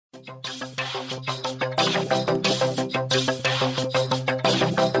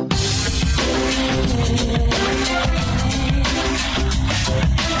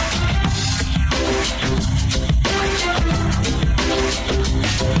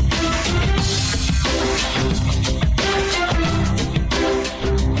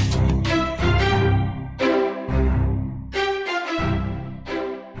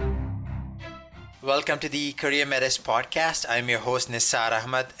Welcome to the Career Metis podcast. I'm your host Nisar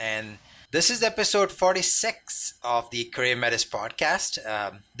Ahmed, and this is episode 46 of the Career Metis podcast.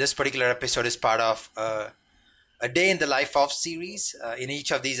 This particular episode is part of a day in the life of series. In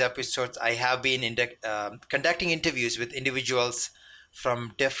each of these episodes, I have been conducting interviews with individuals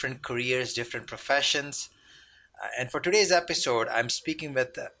from different careers, different professions. And for today's episode, I'm speaking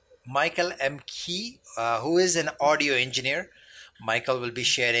with Michael Ehmcke, who is an audio engineer. Michael will be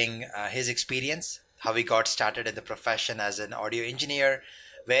sharing his experience, how he got started in the profession as an audio engineer,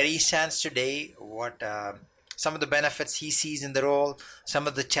 where he stands today, what some of the benefits he sees in the role, some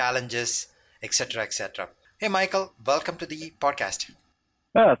of the challenges, etc., etc. Hey, Michael, welcome to the podcast.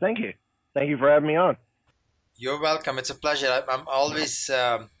 Oh, thank you. Thank you for having me on. You're welcome. It's a pleasure. I'm always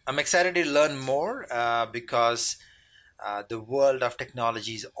I'm excited to learn more because the world of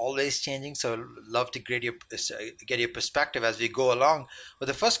technology is always changing. So love to get your perspective as we go along. But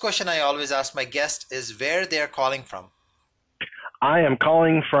the first question I always ask my guest is where they're calling from. I am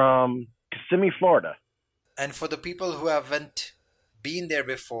calling from Kissimmee, Florida. And for the people who haven't been there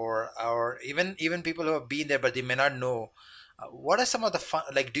before, or even people who have been there but they may not know, what are some of the fun?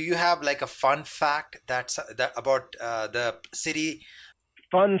 Like, do you have like a fun fact that about the city?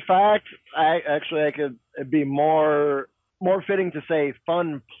 Fun fact, I could it'd be more fitting to say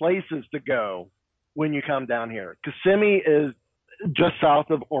fun places to go when you come down here. Kissimmee is just south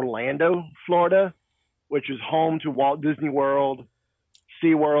of Orlando, Florida, which is home to Walt Disney World,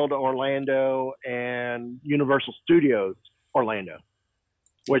 SeaWorld Orlando, and Universal Studios Orlando,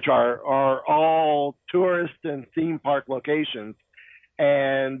 which are all tourist and theme park locations.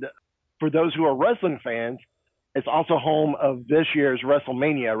 And for those who are wrestling fans, it's also home of this year's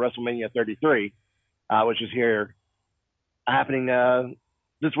WrestleMania 33, which is here happening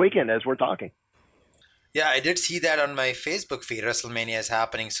this weekend as we're talking. Yeah, I did see that on my Facebook feed. WrestleMania is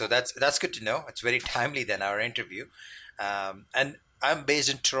happening, so that's good to know. It's very timely than our interview. And I'm based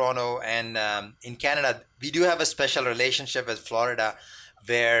in Toronto, and in Canada, we do have a special relationship with Florida,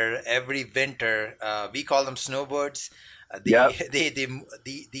 where every winter we call them snowbirds. Yep.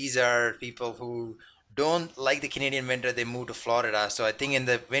 These are people who don't like the Canadian winter. They move to Florida. So I think in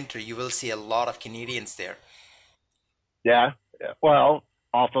the winter you will see a lot of Canadians there. Yeah. Well,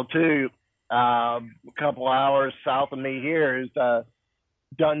 also too, a couple hours south of me here is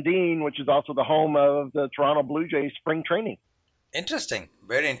Dundee, which is also the home of the Toronto Blue Jays spring training. Interesting.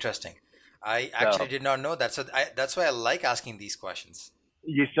 Very interesting. I actually did not know that. So that's why I like asking these questions.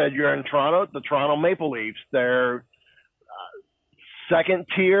 You said you're in Toronto. The Toronto Maple Leafs, their second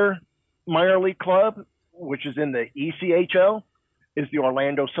tier minor league club, which is in the ECHL, is the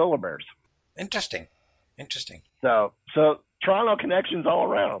Orlando Solar Bears. Interesting. So Toronto connections all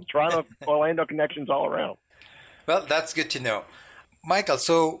around. Orlando connections all around. Well, that's good to know. Michael,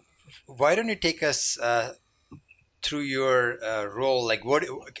 so why don't you take us through your role? Like,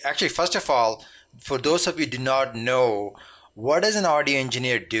 actually, first of all, for those of you who do not know, what does an audio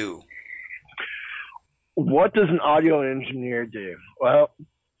engineer do? What does an audio engineer do? Well,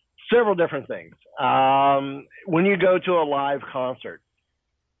 several different things. When you go to a live concert,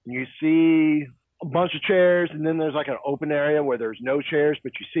 you see a bunch of chairs, and then there's like an open area where there's no chairs,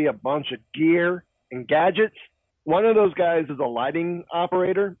 but you see a bunch of gear and gadgets. One of those guys is a lighting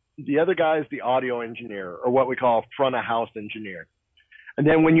operator. The other guy is the audio engineer, or what we call front of house engineer. And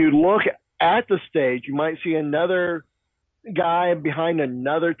then when you look at the stage, you might see another guy behind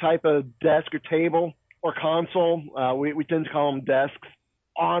another type of desk or table or console. We tend to call them desks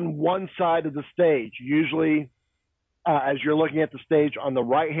on one side of the stage. Usually, as you're looking at the stage on the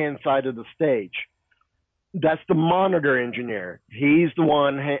right-hand side of the stage, that's the monitor engineer. He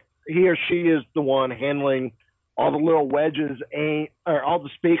or she is the one handling all the little wedges, or all the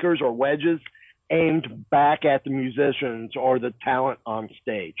speakers or wedges aimed back at the musicians or the talent on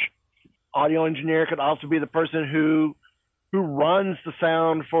stage. Audio engineer could also be the person who runs the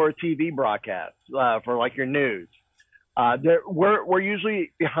sound for a TV broadcast, for like your news. We're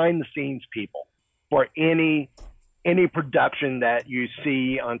usually behind the scenes people for any production that you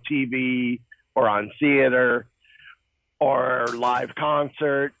see on TV or on theater or live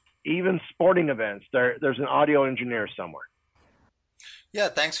concert, even sporting events. There's an audio engineer somewhere. Yeah,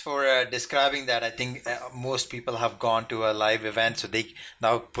 thanks for describing that. I think most people have gone to a live event, so they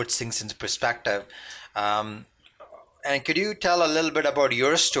now put things into perspective. Um, and could you tell a little bit about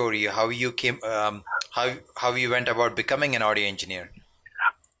your story, how you came, how you went about becoming an audio engineer?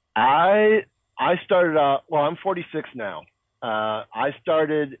 I I started out. Well, I'm 46 now. I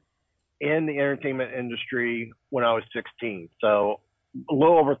started in the entertainment industry when I was 16, so a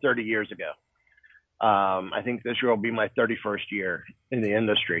little over 30 years ago. I think this year will be my 31st year in the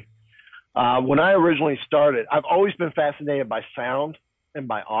industry. When I originally started, I've always been fascinated by sound and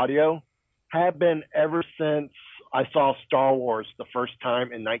by audio. Have been ever since I saw Star Wars the first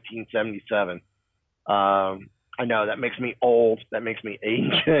time in 1977. I know that makes me old. That makes me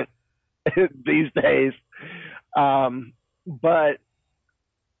ancient these days. But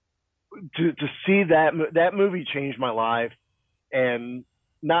to see that movie changed my life, and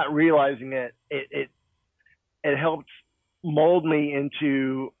not realizing it helped mold me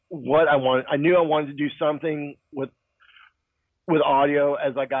into what I wanted. I knew I wanted to do something with audio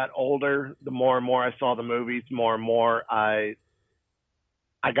as I got older. The more and more I saw the movies, more and more I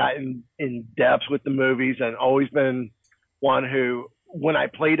got in depth with the movies, and always been one who, when I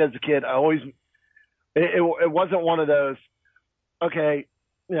played as a kid, I always it wasn't one of those, okay,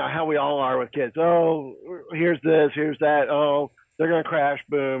 how we all are with kids. Oh, here's this, here's that. Oh, they're gonna crash.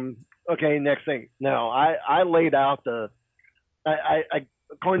 Boom. Okay, next thing. No, I laid out I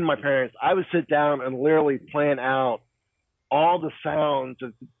according to my parents, I would sit down and literally plan out all the sounds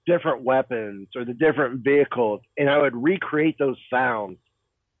of the different weapons or the different vehicles, and I would recreate those sounds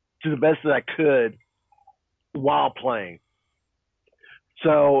to the best that I could while playing.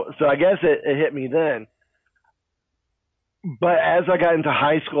 So I guess it hit me then. But as I got into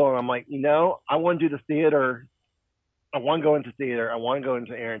high school, I'm like, I want to do the theater. I want to go into theater. I want to go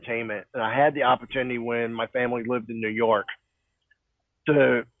into entertainment. And I had the opportunity when my family lived in New York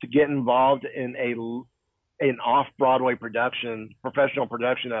to get involved in an off Broadway production, professional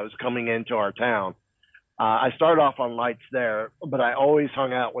production that was coming into our town. I started off on lights there, but I always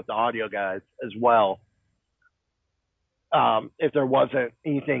hung out with the audio guys as well. If there wasn't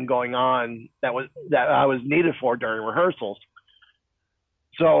anything going on that I was needed for during rehearsals.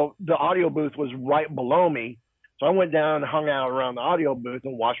 So the audio booth was right below me. So I went down and hung out around the audio booth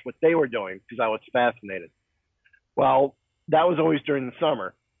and watched what they were doing because I was fascinated. Well, that was always during the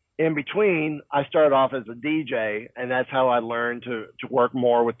summer. In between, I started off as a DJ, and that's how I learned to work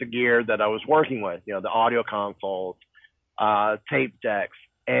more with the gear that I was working with, the audio consoles, tape decks,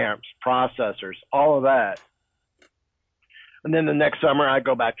 amps, processors, all of that. And then the next summer, I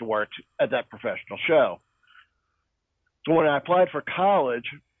go back to work at that professional show. So when I applied for college,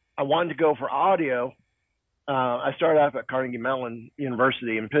 I wanted to go for audio. I started off at Carnegie Mellon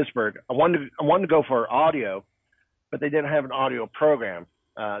University in Pittsburgh. I wanted to go for audio, but they didn't have an audio program.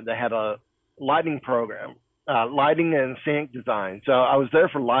 They had a lighting program, lighting and scenic design. So I was there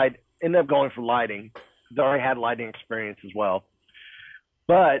for ended up going for lighting. I already had lighting experience as well.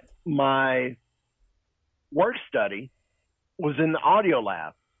 But my work study was in the audio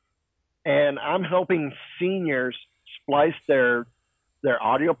lab, and I'm helping seniors splice their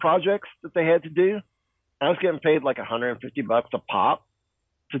audio projects that they had to do. I was getting paid like $150 a pop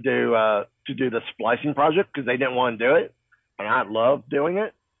to do the splicing project because they didn't want to do it, and I loved doing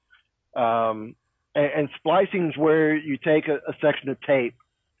it. And splicing is where you take a section of tape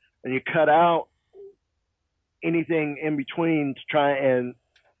and you cut out anything in between to try and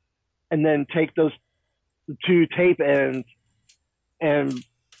then take those two tape ends and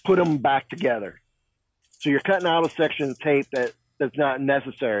put them back together. So you're cutting out a section of tape that's not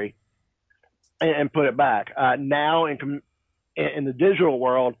necessary and put it back. Now in the digital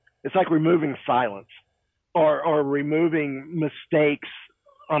world, it's like removing silence or removing mistakes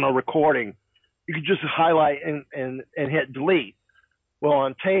on a recording. You could just highlight and hit delete. Well,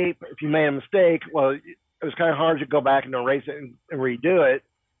 on tape, if you made a mistake, well, it was kind of hard to go back and erase it and redo it.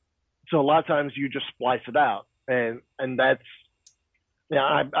 So a lot of times you just splice it out, and that's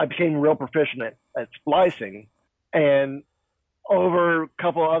I became real proficient at splicing. And over a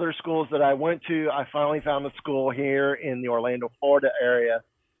couple of other schools that I went to, I finally found a school here in the Orlando, Florida area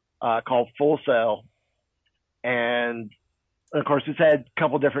called Full Sail. And of course, it's had a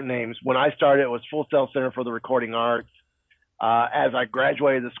couple different names. When I started, it was Full Sail Center for the Recording Arts. As I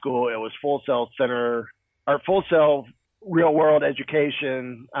graduated the school, it was Full Sail Center or Full Sail Real World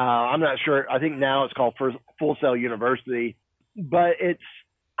Education. I'm not sure. I think now it's called Full Sail University. But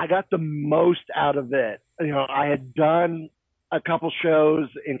I got the most out of it. I had done a couple shows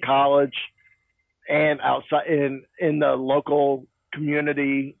in college and outside in the local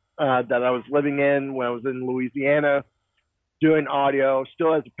community that I was living in when I was in Louisiana. doing audio,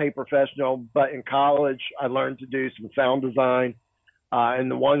 still as a paid professional. But in college, I learned to do some sound design.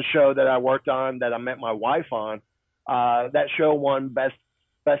 And the one show that I worked on that I met my wife on, that show won best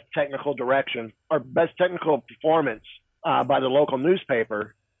technical direction or best technical performance by the local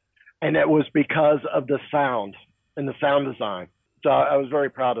newspaper, and it was because of the sound and the sound design. So I was very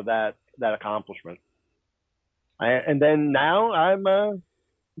proud of that accomplishment. And then now I'm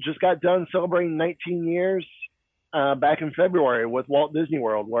just got done celebrating 19 years back in February with Walt Disney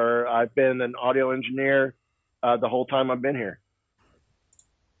World, where I've been an audio engineer the whole time I've been here.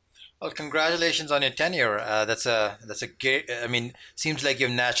 Well, congratulations on your tenure. That's a great. I mean, seems like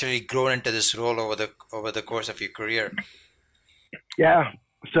you've naturally grown into this role over the course of your career. Yeah.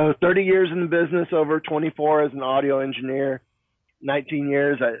 So 30 years in the business, over 24 as an audio engineer, 19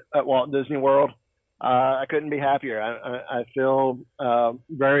 years at Walt Disney World. I couldn't be happier. I feel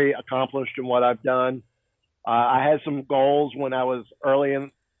very accomplished in what I've done. I had some goals when I was early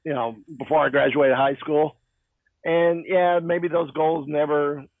in, before I graduated high school. And yeah, maybe those goals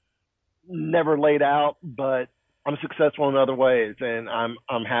never laid out, but I'm successful in other ways, and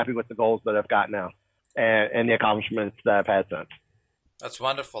I'm happy with the goals that I've got now and the accomplishments that I've had since. That's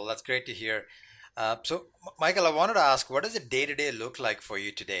wonderful. That's great to hear. Michael, I wanted to ask, what does a day to day look like for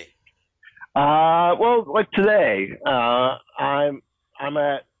you today? Well, like today, I'm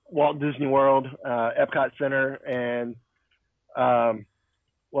at Walt Disney World, Epcot Center, and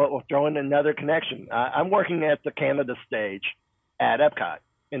we'll throw in another connection. I'm working at the Canada stage at Epcot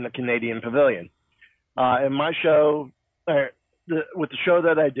in the Canadian Pavilion. In my show, with the show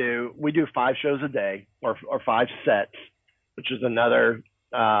that I do, we do 5 shows a day or 5 sets, which is another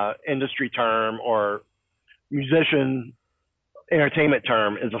industry term or musician entertainment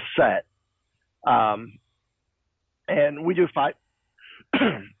term is a set. And we do 5,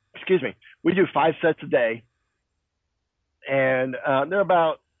 excuse me, we do 5 sets a day, and they're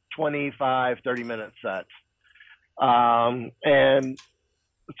about 25, 30-minute sets. And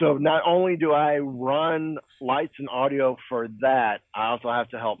so not only do I run lights and audio for that, I also have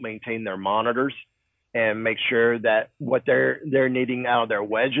to help maintain their monitors and make sure that what they're needing out of their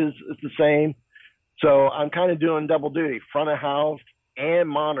wedges is the same. So I'm kind of doing double duty, front of house and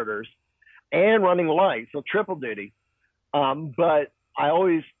monitors and running lights, so triple duty. But I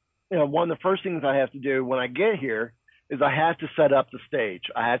always, one of the first things I have to do when I get here is I have to set up the stage.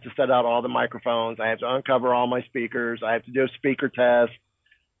 I have to set out all the microphones. I have to uncover all my speakers. I have to do a speaker test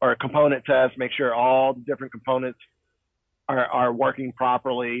or a component test, make sure all the different components are working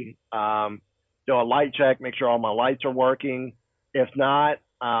properly. Do a light check, make sure all my lights are working. If not,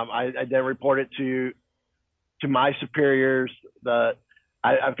 I then report it to my superiors.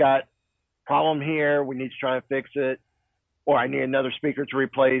 I've got problem here. We need to try and fix it, or I need another speaker to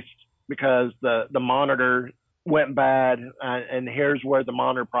replace because the monitor went bad, and here's where the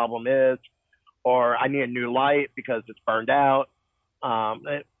monitor problem is, or I need a new light because it's burned out.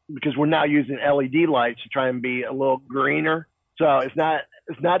 Because we're now using LED lights to try and be a little greener. So it's not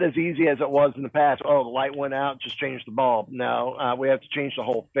as easy as it was in the past. Oh, the light went out, just change the bulb. No, we have to change the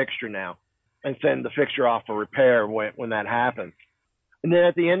whole fixture now and send the fixture off for repair when that happens. And then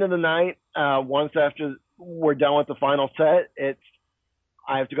at the end of the night, once after we're done with the final set,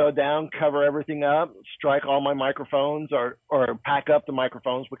 I have to go down, cover everything up, strike all my microphones or pack up the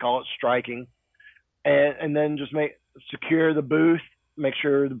microphones. We call it striking. And then just secure the booth, make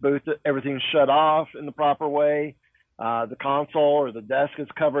sure the booth, everything's shut off in the proper way. The console or the desk is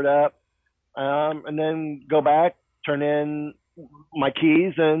covered up. And then go back, turn in my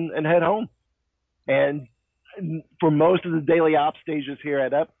keys and head home. And for most of the daily op stages here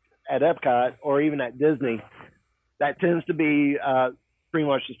at Epcot or even at Disney, that tends to be pretty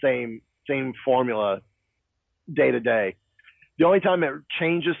much the same formula day to day. The only time it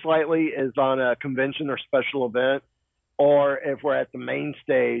changes slightly is on a convention or special event, or if we're at the main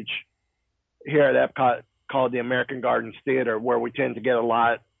stage here at Epcot called the American Gardens Theater, where we tend to get a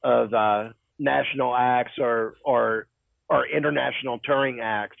lot of national acts or international touring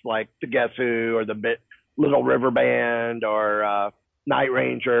acts like the Guess Who or the Little River Band or Night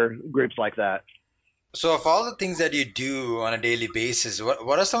Ranger, groups like that. So, of all the things that you do on a daily basis,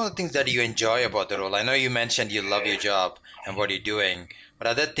 what are some of the things that you enjoy about the role? I know you mentioned you love your job and what you're doing, but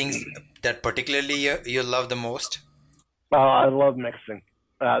are there things that particularly you love the most? I love mixing.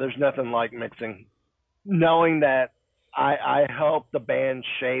 There's nothing like mixing. Knowing that I help the band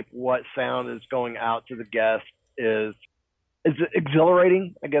shape what sound is going out to the guest is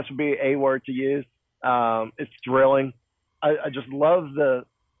exhilarating, I guess would be a word to use. It's thrilling. I just love the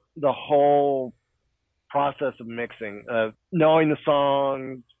whole process of mixing, of knowing the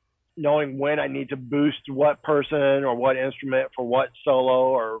song, knowing when I need to boost what person or what instrument for what solo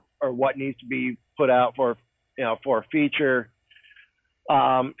or what needs to be put out for for a feature.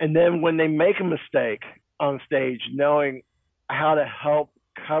 And then when they make a mistake on stage, knowing how to help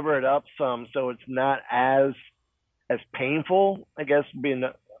cover it up some so it's not as painful, I guess being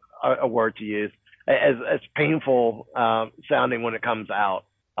a word to use, as painful sounding when it comes out.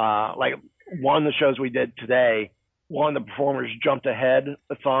 Like one of the shows we did today, one of the performers jumped ahead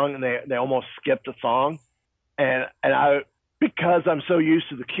a song and they almost skipped a song, and I, because I'm so used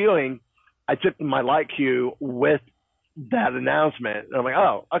to the cueing, I took my light cue with that announcement. And I'm like,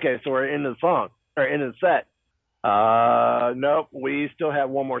 oh, okay, so we're into the song or into the set. Nope, we still have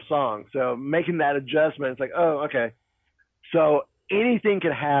one more song. So making that adjustment, it's like, oh, okay. So anything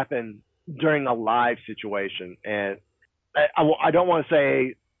can happen during a live situation, and I don't want to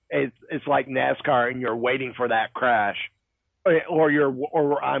say it's like NASCAR and you're waiting for that crash,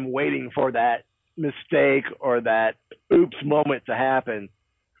 or I'm waiting for that mistake or that oops moment to happen,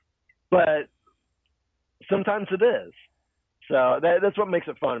 but sometimes it is. So that's what makes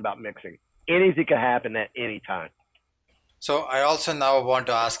it fun about mixing. Anything can happen at any time. So I also now want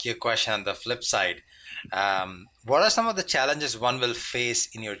to ask you a question on the flip side. What are some of the challenges one will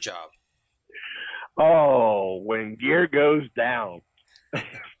face in your job? Oh, when gear goes down,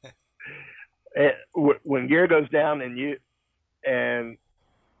 when gear goes down and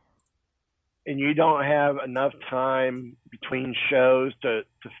and you don't have enough time between shows to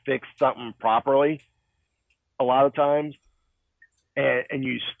fix something properly, a lot of times, and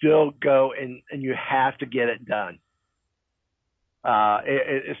you still go and you have to get it done.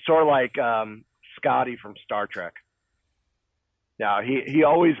 It's sort of like Scotty from Star Trek. Now he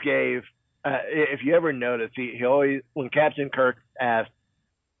always gave. If you ever notice, he always, when Captain Kirk asked,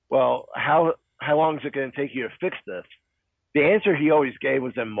 "Well, how long is it going to take you to fix this?" The answer he always gave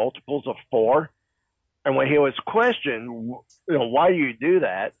was in multiples of four. And when he was questioned, why do you do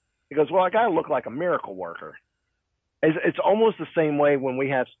that? He goes, "Well, I got to look like a miracle worker." It's almost the same way when we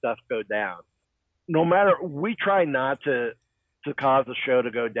have stuff go down. No matter, we try not to cause the show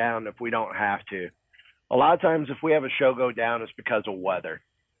to go down if we don't have to. A lot of times, if we have a show go down, it's because of weather.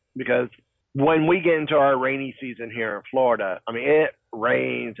 Because when we get into our rainy season here in Florida, I mean, it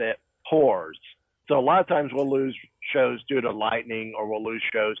rains, it pours. So a lot of times we'll lose shows due to lightning, or we'll lose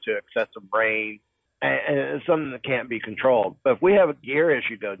shows to excessive rain, and it's something that can't be controlled. But if we have a gear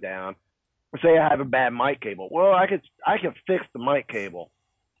issue go down, say I have a bad mic cable, well, I could fix the mic cable,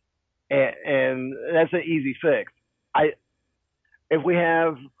 and that's an easy fix. If we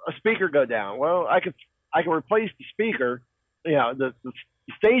have a speaker go down, well, I can replace the speaker, the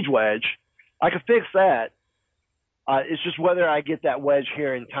stage wedge. I could fix that. It's just whether I get that wedge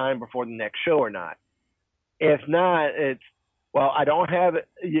here in time before the next show or not. If not, it's, well, I don't have it.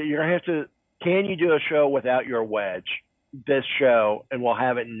 You're going to have to, can you do a show without your wedge this show, and we'll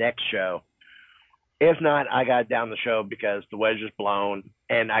have it next show? If not, I got down the show because the wedge is blown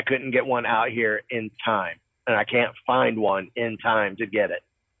and I couldn't get one out here in time, and I can't find one in time to get it.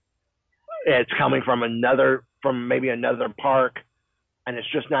 It's coming from maybe another park, and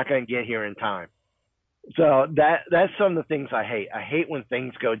it's just not going to get here in time. So that's some of the things I hate. I hate when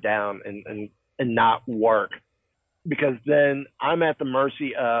things go down and not work, because then I'm at the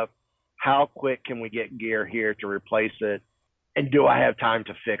mercy of how quick can we get gear here to replace it, and do I have time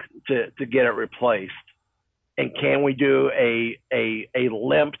to get it replaced, and can we do a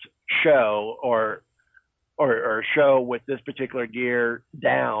limped show or a show with this particular gear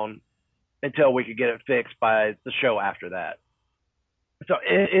down until we could get it fixed by the show after that. So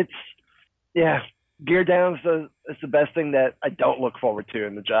gear down is the best thing that I don't look forward to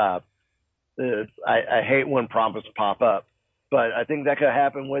in the job. I hate when problems pop up, but I think that could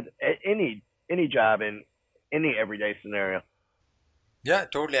happen with any job in any everyday scenario. Yeah,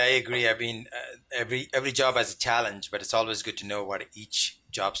 totally. I agree. I mean, every job has a challenge, but it's always good to know what each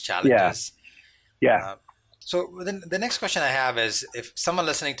job's challenge is. Yeah. So then the next question I have is, if someone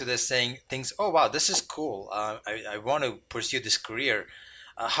listening to this thinks, "Oh, wow, this is cool. I want to pursue this career."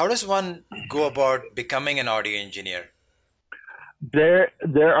 How does one go about becoming an audio engineer? There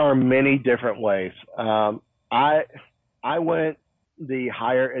are many different ways. I went the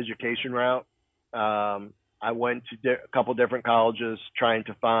higher education route. I went to a couple different colleges trying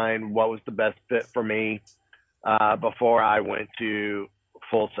to find what was the best fit for me before I went to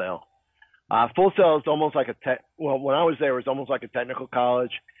Full Sail. Full Sail is almost like when I was there, it was almost like a technical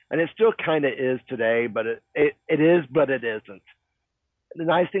college, and it still kind of is today, but it is, but it isn't. The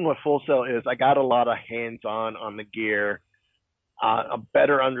nice thing with Full Sail is I got a lot of hands-on the gear. a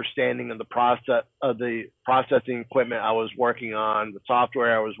better understanding of the processing equipment I was working on, the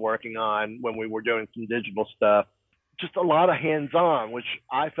software I was working on when we were doing some digital stuff. Just a lot of hands-on, which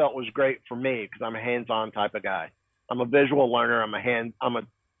I felt was great for me because I'm a hands-on type of guy. I'm a visual learner. I'm a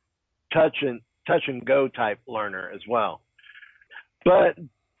touch and go type learner as well. But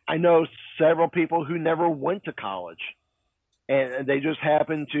I know several people who never went to college, and they just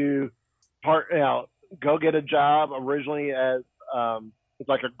happened to go get a job originally as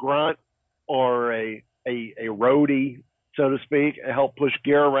like a grunt or a roadie, so to speak, and help push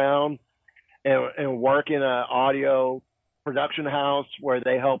gear around and work in an audio production house where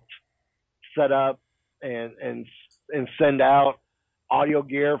they helped set up and send out audio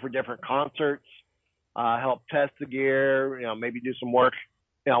gear for different concerts, help test the gear, maybe do some work,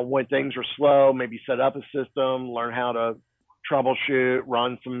 when things are slow, maybe set up a system, learn how to troubleshoot,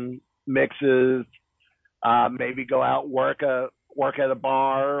 run some mixes, maybe go out work at a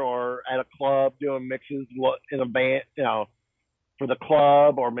bar or at a club doing mixes in a band, for the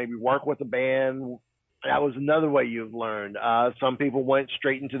club, or maybe work with a band. That was another way you've learned. Some people went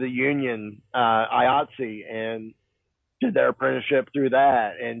straight into the union, IATSE, and did their apprenticeship through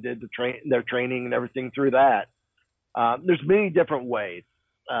that, and did their training and everything through that. There's many different ways.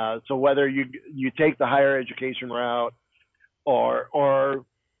 So whether you take the higher education route, or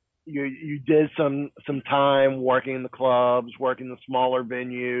you did some time working in the clubs, working in the smaller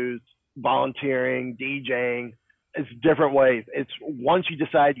venues, volunteering, DJing. It's different ways. It's once you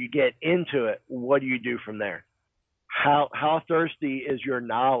decide you get into it, what do you do from there? How thirsty is your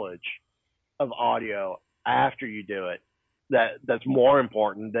knowledge of audio after you do it? That's more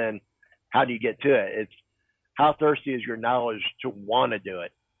important than how do you get to it. It's how thirsty is your knowledge to want to do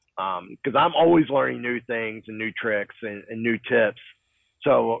it. Because I'm always learning new things and new tricks and new tips.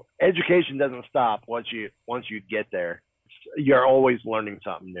 So education doesn't stop once you get there. You're always learning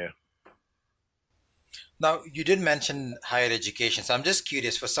something new. Now, you did mention higher education, so I'm just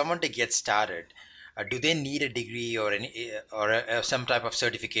curious, for someone to get started, do they need a degree or some type of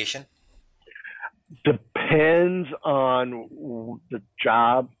certification? Depends on the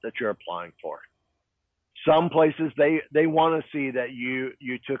job that you're applying for. Some places they want to see that you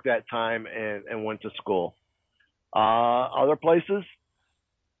took that time and went to school. Other places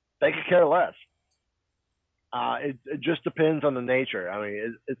they could care less. It just depends on the nature. I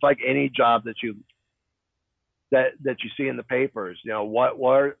mean, it's like any job that you see in the papers. What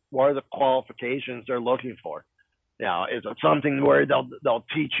are the qualifications they're looking for? Is it something where they'll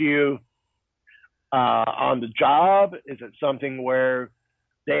teach you on the job? Is it something where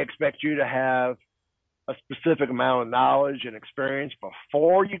they expect you to have a specific amount of knowledge and experience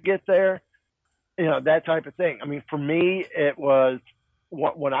before you get there? That type of thing. I mean, for me, it was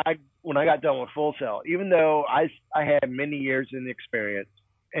when I got done with Full Sail, even though I had many years in experience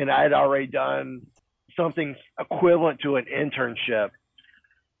and I had already done something equivalent to an internship.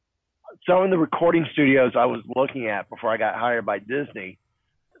 Some of the recording studios I was looking at before I got hired by Disney,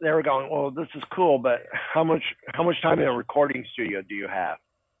 they were going, well, this is cool, but how much time in a recording studio do you have?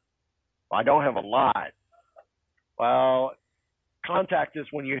 Well, I don't have a lot. Well, contact us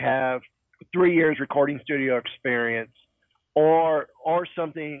when you have 3 years recording studio experience, or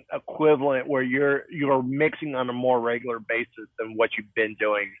something equivalent where you're mixing on a more regular basis than what you've been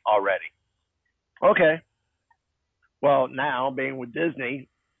doing already. Okay. Well, now being with Disney,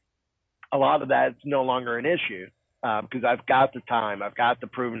 a lot of that's no longer an issue because I've got the time, I've got the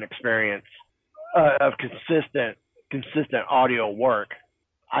proven experience of consistent audio work.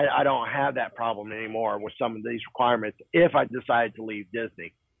 I don't have that problem anymore with some of these requirements if I decide to leave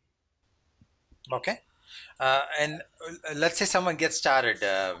Disney. Okay. And let's say someone gets started,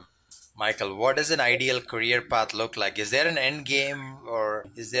 Michael, what does an ideal career path look like? Is there an end game or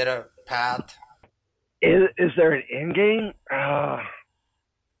is there a path? Is there an end game?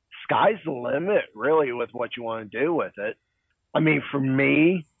 Sky's the limit, really, with what you want to do with it. I mean, for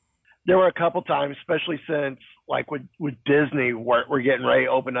me, there were a couple times, especially since, like with Disney, we're getting ready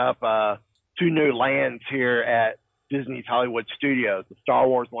to open up 2 new lands here at Disney's Hollywood Studios, the Star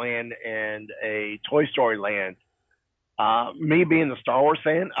Wars land and a Toy Story land. Me being the Star Wars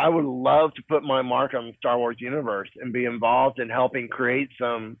fan, I would love to put my mark on the Star Wars universe and be involved in helping create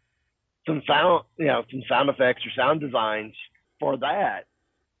some sound, some sound effects or sound designs for that.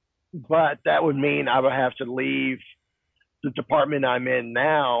 But that would mean I would have to leave the department I'm in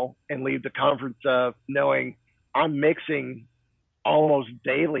now and leave the comforts of knowing I'm mixing almost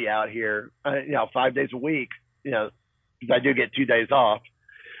daily out here, 5 days a week, because I do get 2 days off.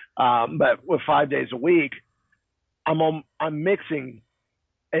 But with 5 days a week, I'm mixing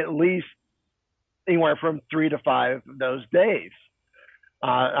at least anywhere from 3 to 5 of those days.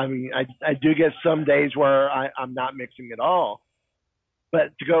 I mean, I do get some days where I'm not mixing at all,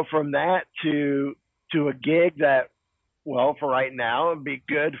 but to go from that to a gig that, well, for right now, it'd be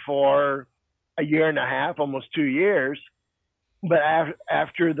good for a year and a half, almost 2 years. But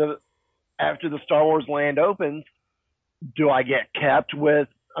after the Star Wars land opens, do I get kept with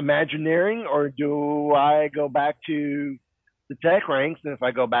Imagineering, or do I go back to the tech ranks? And if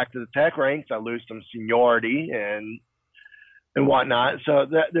I go back to the tech ranks, I lose some seniority and whatnot. So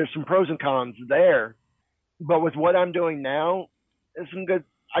there's some pros and cons there. But with what I'm doing now, it's some good.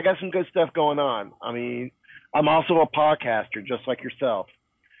 I got some good stuff going on. I mean, I'm also a podcaster, just like yourself.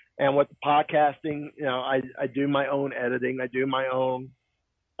 And with podcasting, I do my own editing, I do my own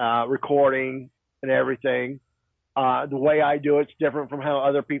recording and everything. The way I do it's different from how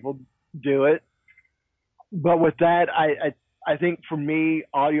other people do it. But with that, I think for me,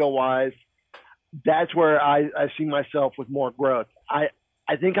 audio wise, that's where I see myself with more growth. I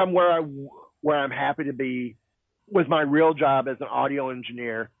think I'm where I'm happy to be with my real job as an audio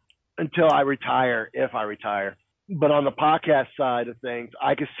engineer until I retire, if I retire. But on the podcast side of things,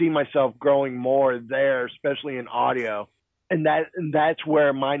 I could see myself growing more there, especially in audio. And that's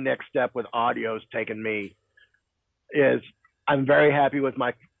where my next step with audio has taken me. Is I'm very happy with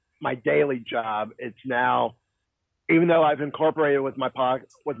my daily job. It's now, even though I've incorporated with my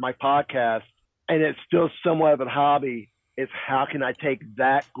podcast, and it's still somewhat of a hobby, is how can I take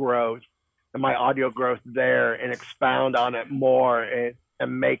that growth and my audio growth there and expound on it more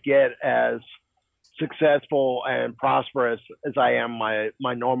and make it as successful and prosperous as I am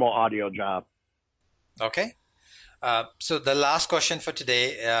my normal audio job. Okay. So the last question for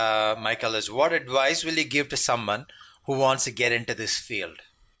today, Michael, is what advice will you give to someone who wants to get into this field?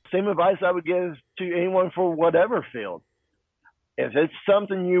 Same advice I would give to anyone for whatever field. If it's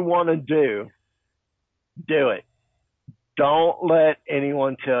something you want to do it. Don't let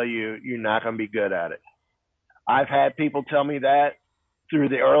anyone tell you you're not going to be good at it. I've had people tell me that through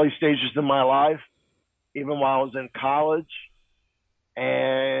the early stages of my life, even while I was in college.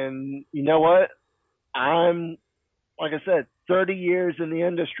 And you know what? I'm, like I said, 30 years in the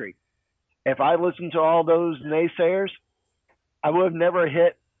industry. If I listened to all those naysayers, I would have never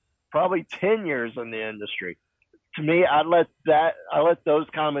hit probably 10 years in the industry. To me, I let those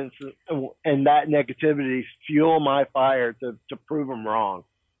comments and that negativity fuel my fire to prove them wrong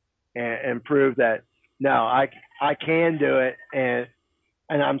and prove that no, I can do it and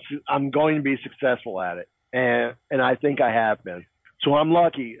I'm going to be successful at it, and I think I have been. So I'm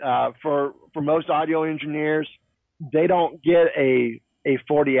lucky. For most audio engineers, they don't get a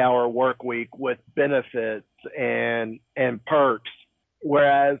 40-hour work week with benefits and perks,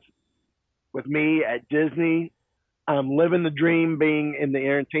 whereas with me at Disney, I'm living the dream, being in the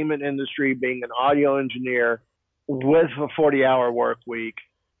entertainment industry, being an audio engineer with a 40-hour work week,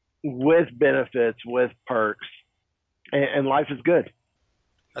 with benefits, with perks, and life is good.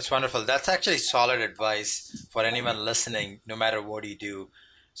 That's wonderful. That's actually solid advice for anyone listening, no matter what you do.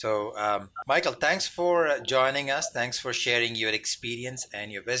 So, Michael, thanks for joining us. Thanks for sharing your experience and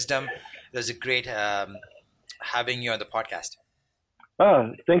your wisdom. It was a great having you on the podcast.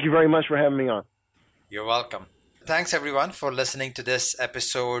 Oh, thank you very much for having me on. You're welcome. Thanks, everyone, for listening to this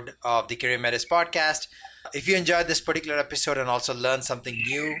episode of the Career Matters podcast. If you enjoyed this particular episode and also learned something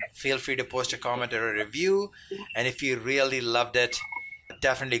new, feel free to post a comment or a review. And if you really loved it,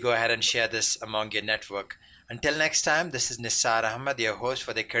 definitely go ahead and share this among your network. Until next time, this is Nisar Ahmed, your host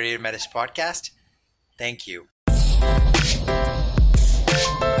for the Career Matters podcast. Thank you.